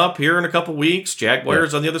coming up here in a couple weeks.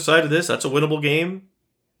 Jaguars on the other side of this. That's a winnable game.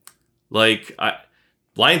 Like,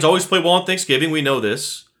 Lions always play well on Thanksgiving. We know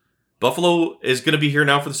this. Buffalo is going to be here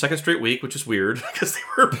now for the second straight week, which is weird because they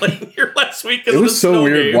were playing here last week. It was so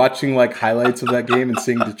weird watching like highlights of that game and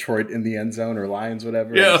seeing Detroit in the end zone or Lions,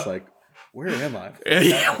 whatever. Yeah. It's like, where am I?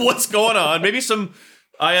 Yeah, what's going on? Maybe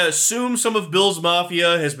I assume some of Bill's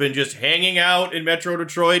Mafia has been just hanging out in Metro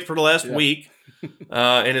Detroit for the last week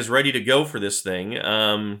and is ready to go for this thing.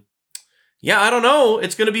 I don't know.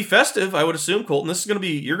 It's going to be festive, I would assume, Colton.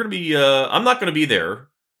 You're going to be, I'm not going to be there.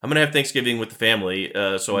 I'm going to have Thanksgiving with the family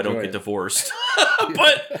so I don't get divorced.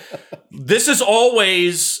 But this is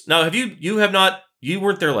always, now you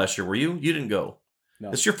weren't there last year, were you? You didn't go.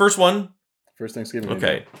 No. This is your first one? First Thanksgiving.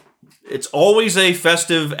 Okay. It's always a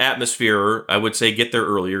festive atmosphere. I would say get there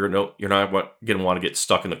earlier. No, you're not going to want to get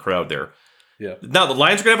stuck in the crowd there. Yeah. Now, the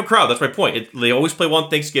Lions are going to have a crowd. That's my point. They always play one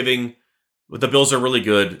Thanksgiving. The Bills are really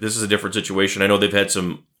good. This is a different situation. I know they've had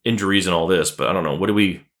some injuries and all this, but I don't know. What are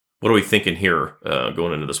we thinking here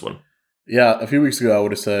going into this one? Yeah, a few weeks ago, I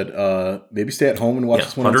would have said maybe stay at home and watch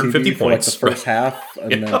this one on TV for like the first half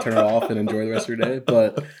and then turn it off and enjoy the rest of your day.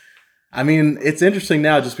 But, I mean, it's interesting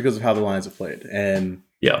now just because of how the Lions have played. And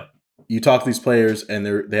you talk to these players and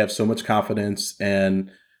they have so much confidence.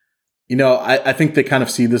 And, I think they kind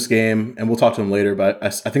of see this game, and we'll talk to them later, but I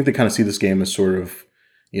think they kind of see this game as sort of,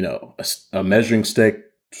 a measuring stick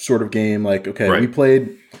sort of game. Like, okay, we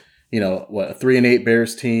played, a 3-8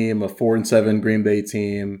 Bears team, a 4-7 Green Bay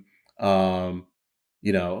team, and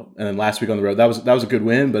then last week on the road, that was a good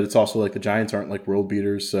win, but it's also like the Giants aren't like world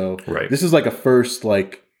beaters. So this is like a first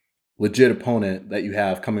like legit opponent that you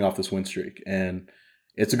have coming off this win streak. And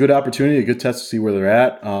it's a good opportunity, a good test to see where they're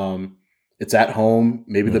at. It's at home.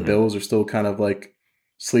 Maybe the Bills are still kind of like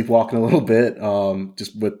sleepwalking a little bit,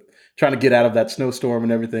 just with trying to get out of that snowstorm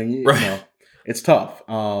and everything. It's tough.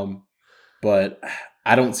 But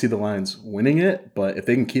I don't see the Lions winning it. But if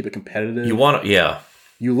they can keep it competitive,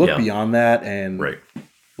 you look beyond that. And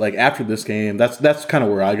like after this game, that's kind of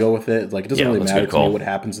where I go with it. Like it doesn't really matter to me what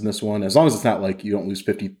happens in this one, as long as it's not like you don't lose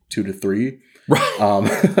 52-3.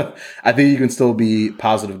 I think you can still be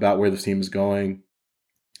positive about where this team is going.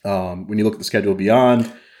 When you look at the schedule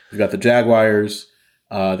beyond, you've got the Jaguars,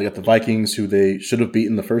 they got the Vikings, who they should have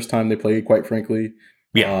beaten the first time they played, quite frankly.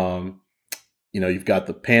 You've got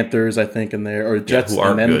the Panthers, I think, in there, or Jets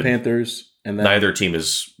and then the Panthers, and then neither team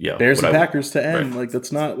is Bears and Packers to end. Like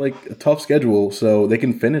that's not like a tough schedule, so they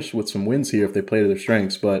can finish with some wins here if they play to their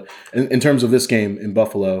strengths. But in terms of this game in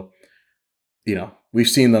Buffalo, we've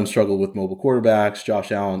seen them struggle with mobile quarterbacks.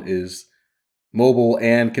 Josh Allen is mobile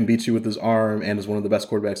and can beat you with his arm and is one of the best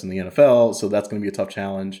quarterbacks in the NFL. So that's going to be a tough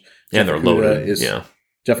challenge. And they're loaded.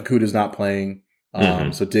 Jeff Okudah is not playing.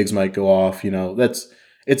 So Diggs might go off.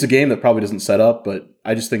 It's a game that probably doesn't set up, but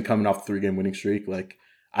I just think coming off the 3-game winning streak, like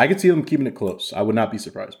I could see them keeping it close. I would not be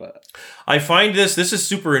surprised by that. I find this is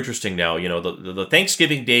super interesting now. The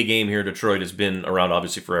Thanksgiving Day game here in Detroit has been around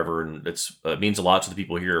obviously forever, and it means a lot to the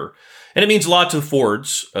people here. And it means a lot to the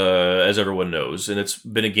Fords, as everyone knows. And it's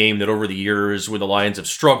been a game that over the years when the Lions have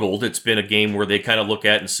struggled, it's been a game where they kind of look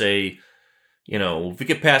at and say, if we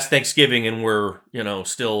get past Thanksgiving and we're,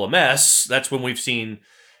 still a mess, that's when we've seen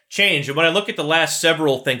change. And when I look at the last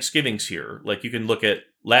several Thanksgivings here, like you can look at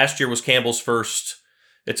last year was Campbell's first.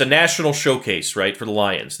 It's a national showcase, right, for the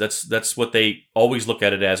Lions. That's what they always look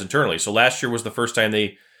at it as internally. So last year was the first time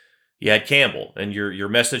you had Campbell, and your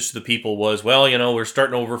message to the people was, well, we're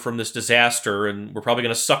starting over from this disaster, and we're probably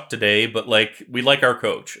going to suck today, but we like our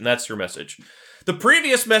coach, and that's your message. The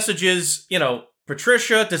previous message is,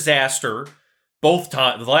 Patricia, disaster. both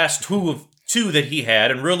times, the last two that he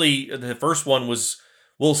had, and really the first one was,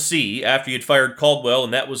 we'll see, after you'd fired Caldwell,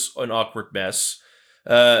 and that was an awkward mess.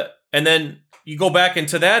 And then you go back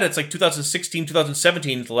into that, it's like 2016,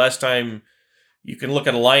 2017, the last time you can look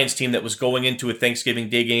at a Lions team that was going into a Thanksgiving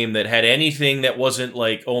Day game that had anything that wasn't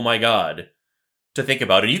like, oh my God, to think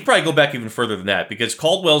about. And you could probably go back even further than that, because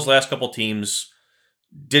Caldwell's last couple teams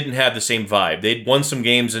didn't have the same vibe. They'd won some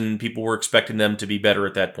games and people were expecting them to be better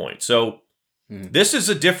at that point. So this is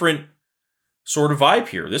a different sort of vibe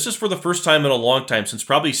here. This is for the first time in a long time, since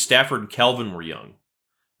probably Stafford and Calvin were young,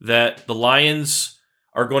 that the Lions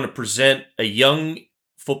are going to present a young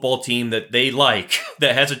football team that they like,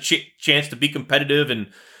 that has a chance to be competitive and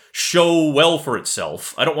show well for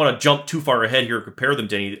itself. I don't want to jump too far ahead here and compare them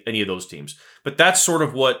to any of those teams, but that's sort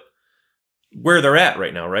of where they're at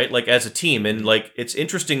right now, right? Like as a team. And like, it's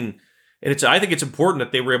interesting. And I think it's important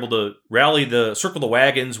that they were able to circle the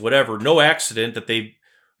wagons, whatever. No accident that they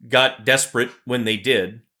got desperate when they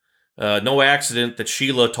did. No accident that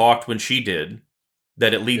Sheila talked when she did.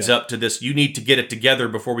 That it leads up to this, you need to get it together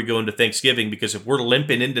before we go into Thanksgiving, because if we're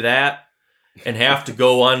limping into that and have to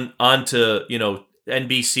go on to,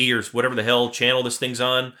 NBC or whatever the hell channel this thing's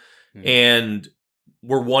on, and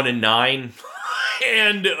we're 1-9,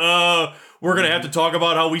 and we're going to have to talk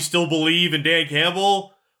about how we still believe in Dan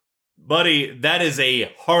Campbell, buddy, that is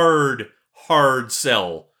a hard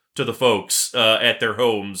sell to the folks at their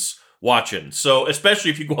homes watching. So, especially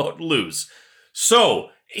if you go out and lose. So,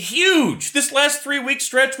 huge. This last 3-week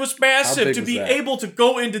stretch was massive to be able to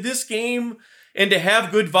go into this game and to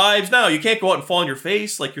have good vibes. Now, you can't go out and fall on your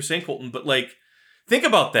face like you're saying, Colton, but like, think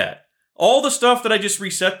about that. All the stuff that I just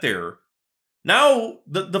reset there. Now,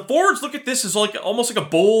 the Fords look at this as like almost like a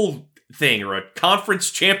bowl thing or a conference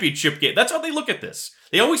championship game. That's how they look at this.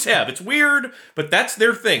 They always have. It's weird, but that's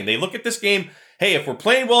their thing. They look at this game, hey, if we're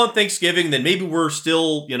playing well on Thanksgiving, then maybe we're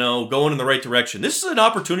still, going in the right direction. This is an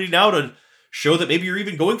opportunity now to show that maybe you're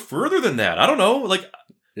even going further than that. I don't know.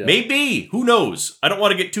 Maybe. Who knows? I don't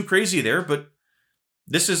want to get too crazy there, but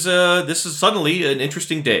this is suddenly an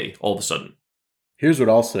interesting day all of a sudden. Here's what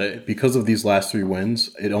I'll say. Because of these last 3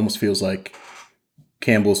 wins, it almost feels like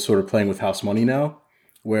Campbell's sort of playing with house money now.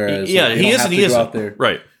 Whereas he isn't out there.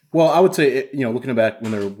 Right. Well, I would say, looking back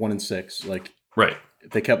when they were 1-6, right.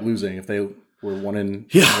 If they kept losing, if they were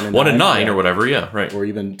 1-9 or whatever, right. Or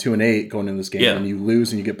even 2-8 going into this game, and you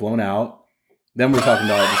lose and you get blown out, then we're talking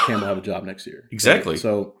about does Campbell have a job next year? Exactly. Right?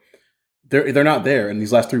 So they're not there, and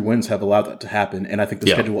these last 3 wins have allowed that to happen. And I think the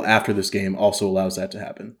schedule after this game also allows that to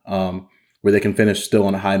happen, where they can finish still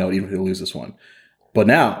on a high note even if they lose this one. But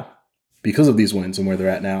now, because of these wins and where they're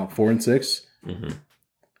at now, 4-6,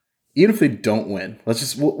 even if they don't win,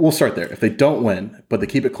 we'll start there. If they don't win, but they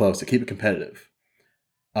keep it close, they keep it competitive,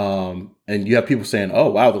 and you have people saying, "Oh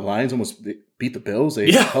wow, the Lions almost beat the Bills.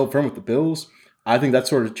 They held firm with the Bills." I think that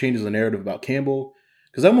sort of changes the narrative about Campbell,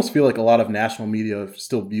 because I almost feel like a lot of national media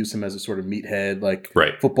still views him as a sort of meathead,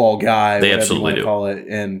 football guy, they whatever absolutely you want to do. call it.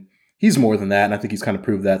 And he's more than that, and I think he's kind of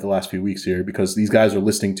proved that the last few weeks here, because these guys are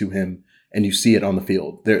listening to him, and you see it on the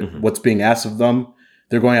field. What's being asked of them,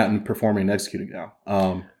 they're going out and performing and executing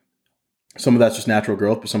now. Some of that's just natural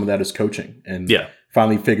growth, but some of that is coaching and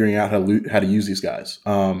finally figuring out how to use these guys.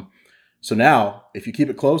 So now, if you keep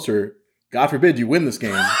it closer, God forbid you win this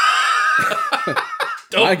game.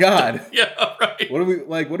 My God. Yeah, right. What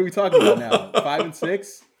are we talking about now?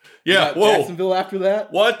 5-6? Yeah. Whoa. Jacksonville after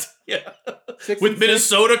that? What? Yeah. 6 With and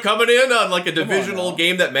Minnesota coming in on a divisional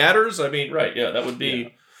game that matters. I mean, right. Yeah. That would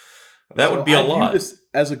be, would be a lot. I view this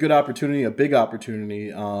as a good opportunity, a big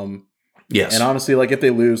opportunity. Yes. And honestly, if they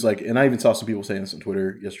lose, and I even saw some people saying this on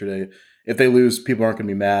Twitter yesterday, if they lose, people aren't going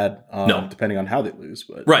to be mad, depending on how they lose.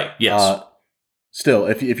 But right. Yes. Still,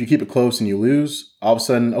 if you keep it close and you lose, all of a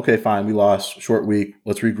sudden, okay, fine, we lost, short week,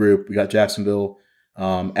 let's regroup. We got Jacksonville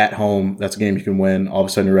at home. That's a game you can win. All of a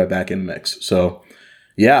sudden, you're right back in the mix. So,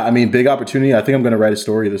 yeah, I mean, big opportunity. I think I'm going to write a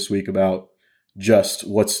story this week about just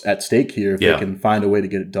what's at stake here if they can find a way to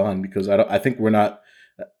get it done, because I think we're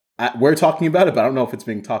talking about it, but I don't know if it's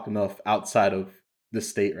being talked enough outside of the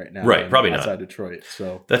state right now. Right, probably outside not. Detroit.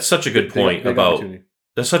 So that's such a good point big about.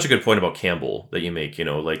 That's such a good point about Campbell that you make, and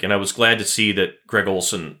I was glad to see that Greg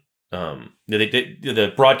Olsen,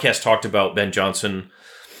 the broadcast talked about Ben Johnson,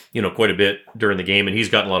 quite a bit during the game, and he's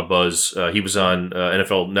gotten a lot of buzz. He was on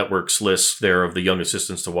NFL Network's list there of the young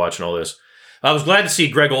assistants to watch and all this. I was glad to see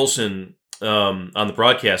Greg Olsen on the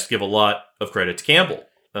broadcast give a lot of credit to Campbell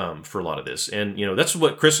for a lot of this. And, that's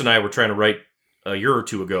what Chris and I were trying to write a year or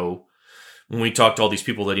two ago when we talked to all these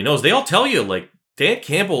people that he knows. They all tell you, Dan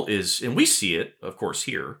Campbell is, and we see it, of course,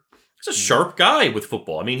 here. He's a sharp guy with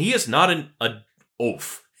football. I mean, he is not an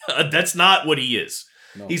oaf. That's not what he is.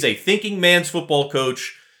 No. He's a thinking man's football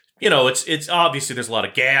coach. It's obviously there's a lot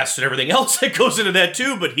of gas and everything else that goes into that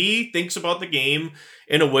too, but he thinks about the game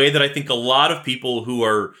in a way that I think a lot of people who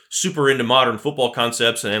are super into modern football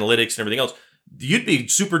concepts and analytics and everything else, you'd be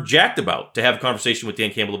super jacked about to have a conversation with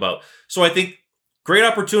Dan Campbell about. So I think great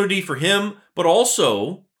opportunity for him, but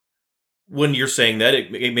also when you're saying that,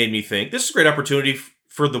 it made me think this is a great opportunity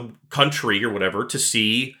for the country or whatever to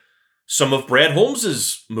see some of Brad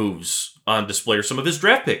Holmes's moves on display or some of his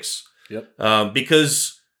draft picks. Yep.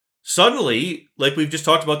 Because suddenly, like we've just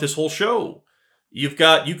talked about this whole show, you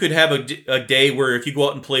could have a day where if you go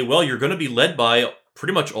out and play well, you're going to be led by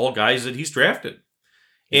pretty much all guys that he's drafted.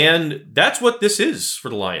 And that's what this is for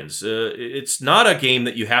the Lions. It's not a game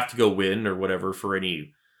that you have to go win or whatever for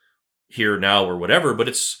any here now or whatever, but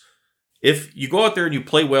it's if you go out there and you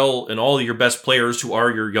play well and all of your best players who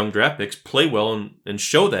are your young draft picks play well and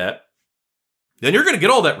show that, then you're going to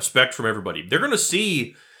get all that respect from everybody. They're going to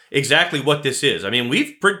see exactly what this is. I mean,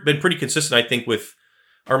 we've been pretty consistent, I think, with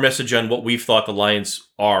our message on what we've thought the Lions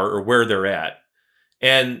are or where they're at.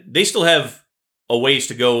 And they still have a ways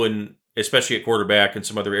to go, and especially at quarterback and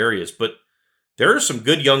some other areas. But there are some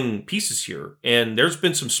good young pieces here. And there's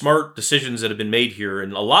been some smart decisions that have been made here.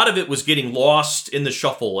 And a lot of it was getting lost in the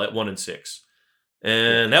shuffle at 1-6.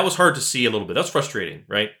 And that was hard to see a little bit. That's frustrating,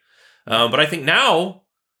 right? But I think now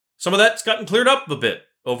some of that's gotten cleared up a bit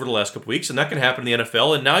over the last couple weeks, and that can happen in the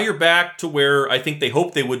NFL. And now you're back to where I think they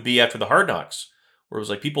hoped they would be after the Hard Knocks, where it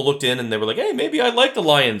was like people looked in and they were like, hey, maybe I like the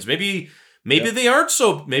Lions. Maybe they aren't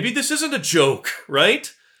so, maybe this isn't a joke,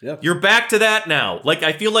 right? Yeah. You're back to that now. Like,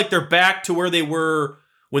 I feel like they're back to where they were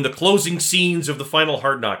when the closing scenes of the final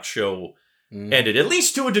Hard Knocks show ended, at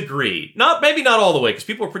least to a degree. Maybe not all the way, because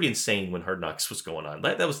people were pretty insane when Hard Knocks was going on.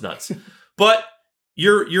 That was nuts. But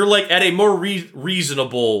you're like at a more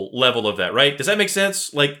reasonable level of that, right? Does that make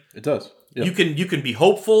sense? Like, it does. Yeah. You can be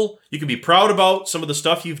hopeful, you can be proud about some of the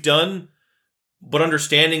stuff you've done, but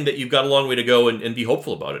understanding that you've got a long way to go and be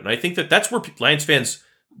hopeful about it. And I think that's where Lions fans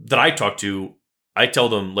that I talk to, I tell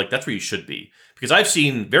them, like, that's where you should be. Because I've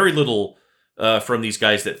seen very little from these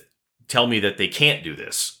guys that tell me that they can't do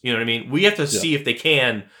this. You know what I mean? We have to see if they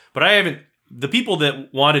can, but I haven't. The people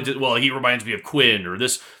that wanted to, well, he reminds me of Quinn, or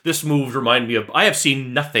this move reminded me of, I have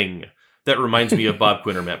seen nothing that reminds me of Bob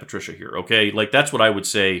Quinn or Matt Patricia here, okay? Like, that's what I would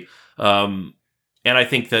say. And I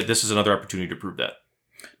think that this is another opportunity to prove that.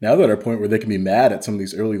 Now they're at a point where they can be mad at some of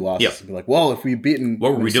these early losses and be like, well, if we had beaten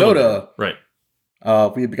what were Minnesota, we doing? Right.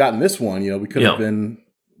 If we had gotten this one, we could have been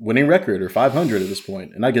winning record or 500 at this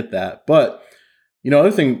point. And I get that. But,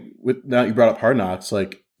 other thing, with now you brought up Hard Knocks,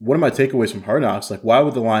 like, one of my takeaways from Hard Knocks, like, why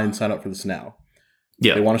would the Lions sign up for this now?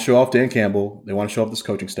 Yeah. They want to show off Dan Campbell. They want to show off this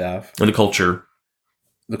coaching staff. And the culture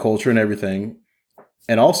and everything.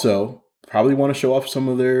 And also probably want to show off some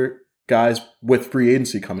of their guys with free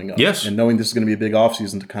agency coming up. Yes. And knowing this is going to be a big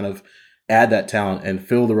offseason to kind of add that talent and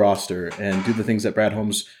fill the roster and do the things that Brad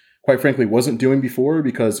Holmes, quite frankly, wasn't doing before,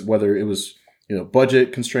 because whether it was,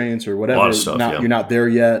 budget constraints or whatever, a lot of stuff, you're not there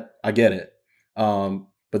yet. I get it.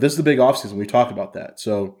 But this is the big offseason. We talked about that.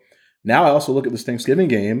 So now I also look at this Thanksgiving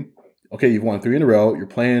game. Okay, you've won 3 in a row. You're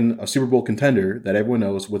playing a Super Bowl contender that everyone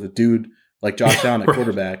knows with a dude like Josh Allen at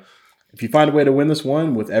quarterback. If you find a way to win this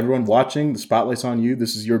one with everyone watching, the spotlight's on you,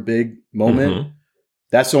 this is your big moment. Mm-hmm.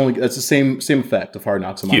 That's the same effect of Hard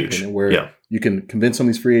Knocks, in my opinion, where you can convince some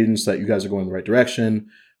of these free agents that you guys are going the right direction.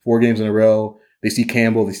 4 games in a row. They see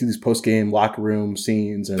Campbell. They see these post-game locker room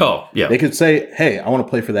scenes. And they could say, hey, I want to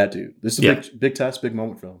play for that dude. This is a big test, big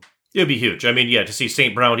moment for them. It would be huge. I mean, to see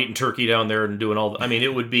St. Brown eating turkey down there and doing all. I mean,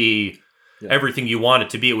 it would be everything you want it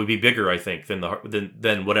to be. It would be bigger, I think,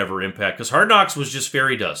 than whatever impact. Because Hard Knocks was just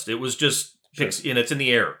fairy dust. It was just it's in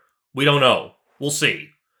the air. We don't know. We'll see.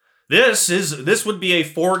 This would be a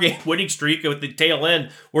 4-game winning streak at the tail end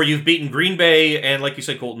where you've beaten Green Bay and, like you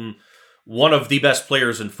said, Colton, one of the best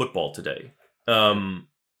players in football today.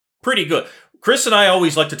 Pretty good. Chris and I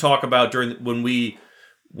always like to talk about when we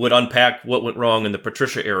would unpack what went wrong in the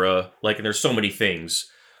Patricia era, and there's so many things.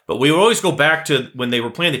 But we would always go back to when they were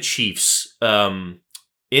playing the Chiefs in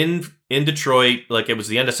Detroit, like it was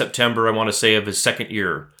the end of September, I want to say, of his second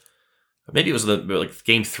year. Maybe it was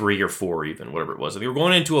game 3 or 4 even, whatever it was. And they were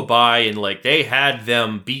going into a bye and they had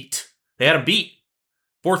them beat. They had them beat.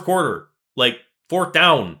 Fourth quarter, 4th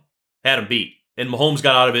down, had them beat. And Mahomes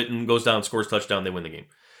got out of it and goes down, scores touchdown, they win the game.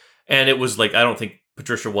 And it was I don't think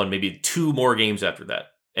Patricia won maybe 2 more games after that.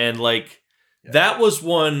 And that was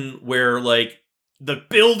one where the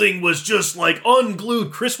building was just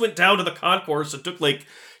unglued. Chris went down to the concourse and took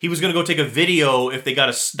he was going to go take a video if they got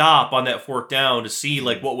a stop on that 4th down to see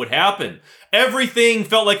what would happen. Everything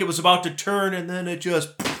felt like it was about to turn, and then it just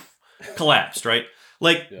collapsed, right?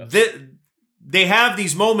 Like they have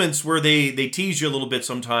these moments where they tease you a little bit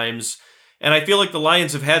sometimes. And I feel like the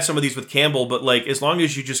Lions have had some of these with Campbell, but like as long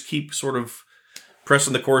as you just keep sort of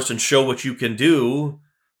pressing the course and show what you can do,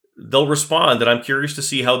 they'll respond. And I'm curious to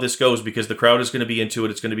see how this goes because the crowd is going to be into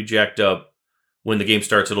it. It's going to be jacked up when the game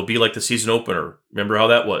starts. It'll be like the season opener. Remember how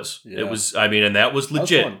that was? Yeah. It was, I mean, and that was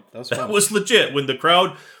legit. That was legit. When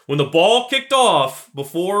the ball kicked off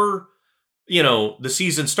before, the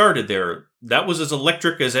season started there, that was as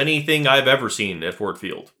electric as anything I've ever seen at Ford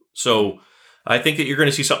Field. So I think that you're going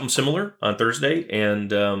to see something similar on Thursday,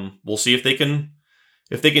 and we'll see if they can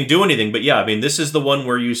do anything. But yeah, I mean, this is the one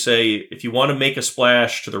where you say, if you want to make a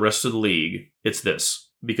splash to the rest of the league, it's this,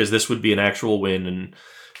 because this would be an actual win and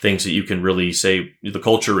things that you can really say the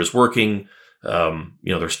culture is working.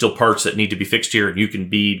 There's still parts that need to be fixed here, and you can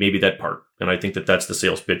be maybe that part. And I think that that's the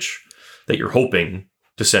sales pitch that you're hoping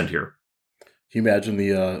to send here. Can you imagine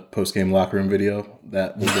the post-game locker room video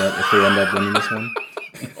that we'll get if they end up winning this one?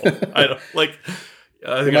 I don't like.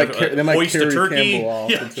 They might hoist carry a turkey. Campbell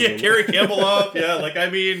off. Carry Campbell off. Yeah, like I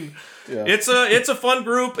mean, it's a fun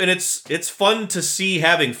group, and it's fun to see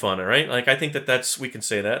having fun. All right, like I think that's we can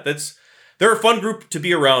say that they're a fun group to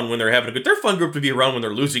be around when they're having a good. They're a fun group to be around when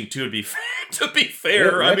they're losing too. To be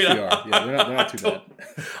fair, I mean, they're not too bad.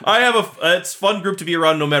 It's fun group to be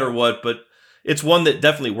around no matter what, but it's one that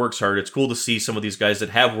definitely works hard. It's cool to see some of these guys that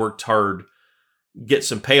have worked hard get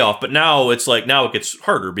some payoff. But now it gets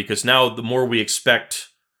harder because now the more we expect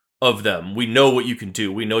of them, we know what you can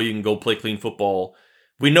do. We know you can go play clean football.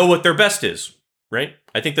 We know what their best is, right?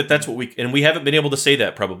 I think that's what we haven't been able to say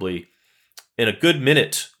that probably in a good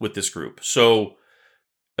minute with this group. So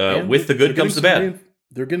with the good comes the bad.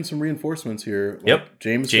 They're getting some reinforcements here. Yep.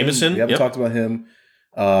 Jameson. We haven't talked about him.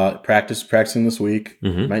 Practicing this week.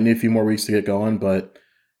 Mm-hmm. Might need a few more weeks to get going, but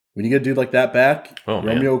when you get a dude like that back,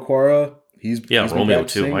 Romeo Okwara, he's Romeo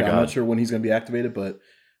too. My God, I'm not sure when he's going to be activated, but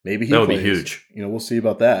maybe he would plays. be huge. We'll see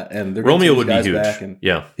about that. And they're Romeo would be huge. Back and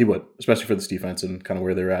he would, especially for this defense and kind of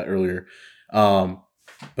where they're at earlier.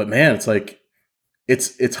 But man, it's like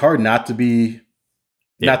it's hard not to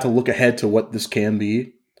look ahead to what this can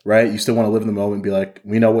be. Right? You still want to live in the moment and be like,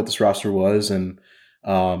 we know what this roster was, and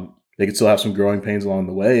they could still have some growing pains along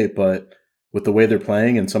the way, but with the way they're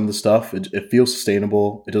playing and some of the stuff, it feels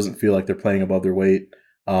sustainable. It doesn't feel like they're playing above their weight.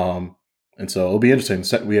 And so it'll be interesting.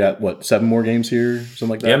 We got, 7 more games here? Something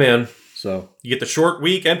like that? Yeah, man. So you get the short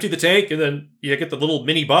week, empty the tank, and then you get the little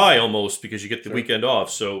mini bye almost because you get the weekend off.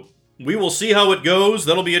 So we will see how it goes.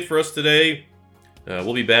 That'll be it for us today.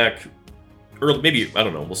 We'll be back early, maybe, I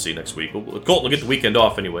don't know, we'll see next week. Colton will get the weekend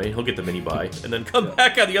off anyway. He'll get the mini bye and then come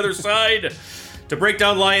back on the other side to break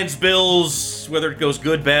down Lions-Bills, whether it goes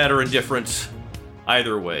good, bad, or indifferent.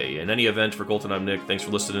 Either way. In any event, for Colton, I'm Nick. Thanks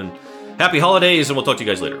for listening. Happy holidays, and we'll talk to you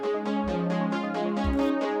guys later.